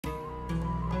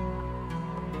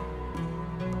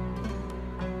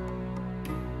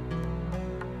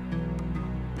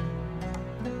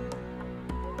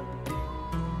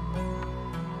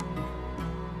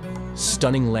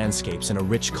Stunning landscapes and a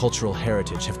rich cultural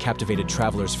heritage have captivated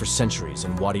travelers for centuries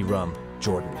in Wadi Rum,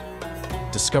 Jordan.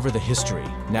 Discover the history,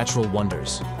 natural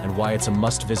wonders, and why it's a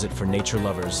must-visit for nature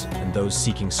lovers and those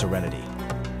seeking serenity.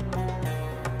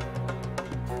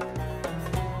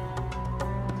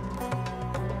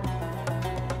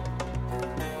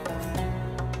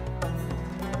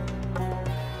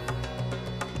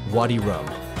 Wadi Rum,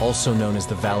 also known as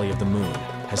the Valley of the Moon,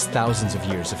 has thousands of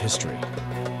years of history.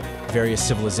 Various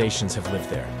civilizations have lived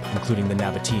there, including the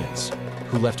Nabateans,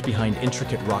 who left behind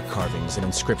intricate rock carvings and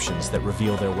inscriptions that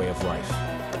reveal their way of life.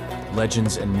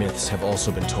 Legends and myths have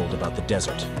also been told about the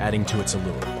desert, adding to its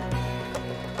allure.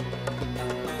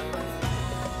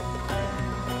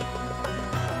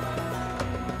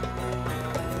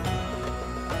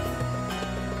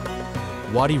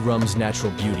 Wadi Rum's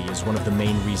natural beauty is one of the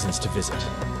main reasons to visit.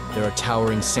 There are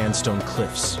towering sandstone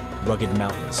cliffs, rugged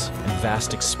mountains, and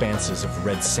vast expanses of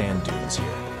red sand dunes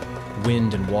here.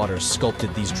 Wind and water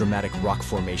sculpted these dramatic rock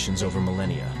formations over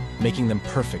millennia, making them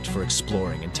perfect for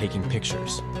exploring and taking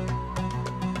pictures.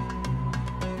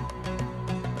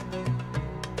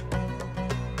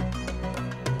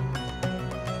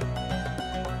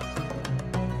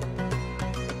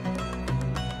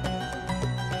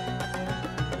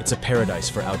 It's a paradise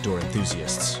for outdoor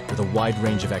enthusiasts, with a wide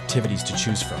range of activities to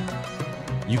choose from.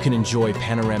 You can enjoy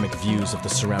panoramic views of the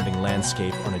surrounding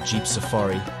landscape on a jeep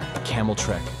safari, a camel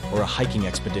trek, or a hiking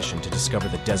expedition to discover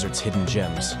the desert's hidden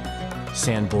gems.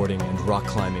 Sandboarding and rock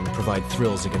climbing provide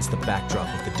thrills against the backdrop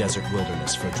of the desert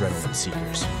wilderness for adrenaline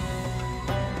seekers.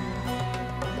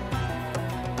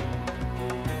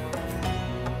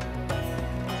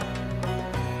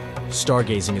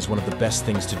 Stargazing is one of the best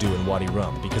things to do in Wadi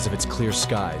Rum because of its clear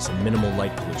skies and minimal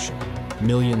light pollution.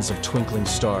 Millions of twinkling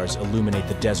stars illuminate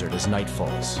the desert as night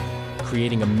falls,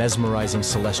 creating a mesmerizing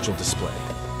celestial display.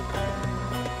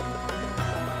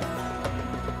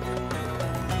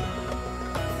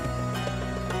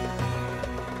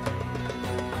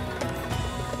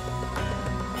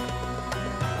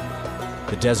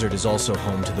 The desert is also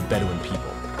home to the Bedouin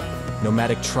people,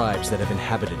 nomadic tribes that have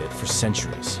inhabited it for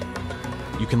centuries.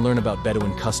 You can learn about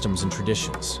Bedouin customs and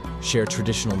traditions, share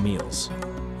traditional meals,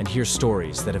 and hear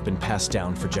stories that have been passed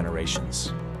down for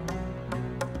generations.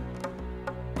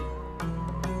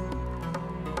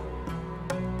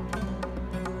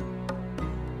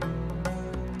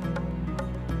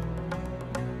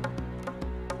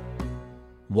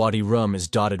 Wadi Rum is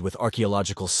dotted with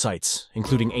archaeological sites,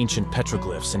 including ancient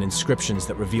petroglyphs and inscriptions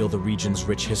that reveal the region's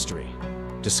rich history.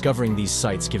 Discovering these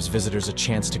sites gives visitors a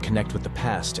chance to connect with the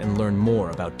past and learn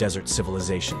more about desert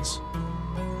civilizations.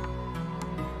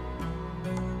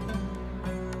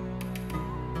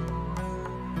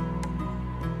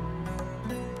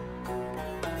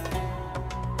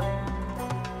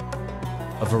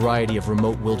 A variety of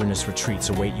remote wilderness retreats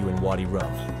await you in Wadi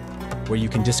Rum, where you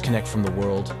can disconnect from the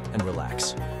world and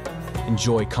relax.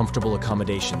 Enjoy comfortable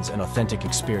accommodations and authentic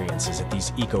experiences at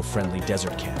these eco-friendly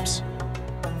desert camps.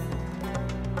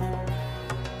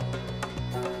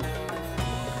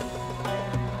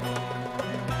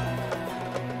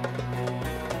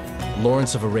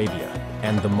 Lawrence of Arabia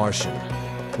and The Martian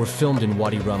were filmed in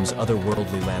Wadi Rum's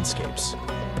otherworldly landscapes.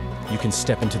 You can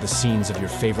step into the scenes of your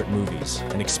favorite movies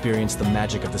and experience the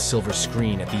magic of the silver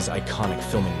screen at these iconic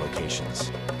filming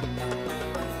locations.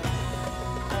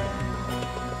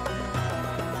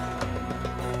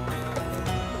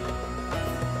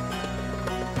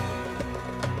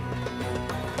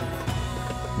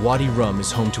 Wadi Rum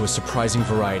is home to a surprising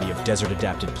variety of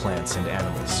desert-adapted plants and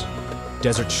animals.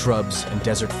 Desert shrubs and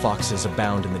desert foxes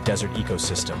abound in the desert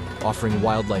ecosystem, offering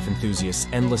wildlife enthusiasts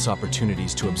endless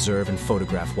opportunities to observe and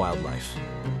photograph wildlife.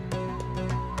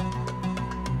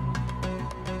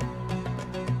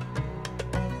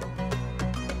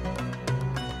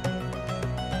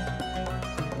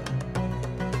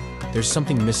 There's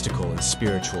something mystical and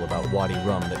spiritual about Wadi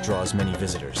Rum that draws many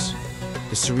visitors.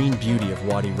 The serene beauty of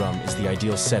Wadi Rum is the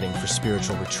ideal setting for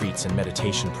spiritual retreats and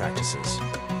meditation practices,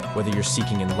 whether you're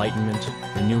seeking enlightenment,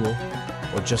 renewal,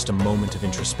 or just a moment of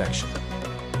introspection.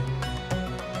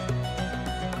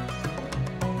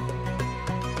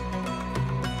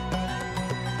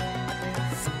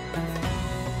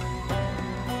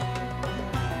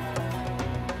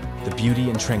 The beauty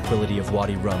and tranquility of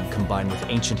Wadi Rum combine with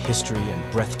ancient history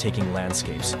and breathtaking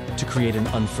landscapes to create an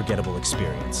unforgettable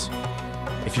experience.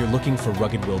 If you're looking for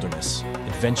rugged wilderness,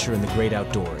 adventure in the great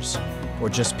outdoors, or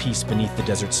just peace beneath the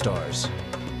desert stars,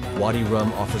 Wadi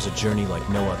Rum offers a journey like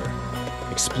no other.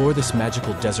 Explore this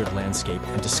magical desert landscape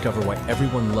and discover why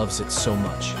everyone loves it so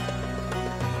much.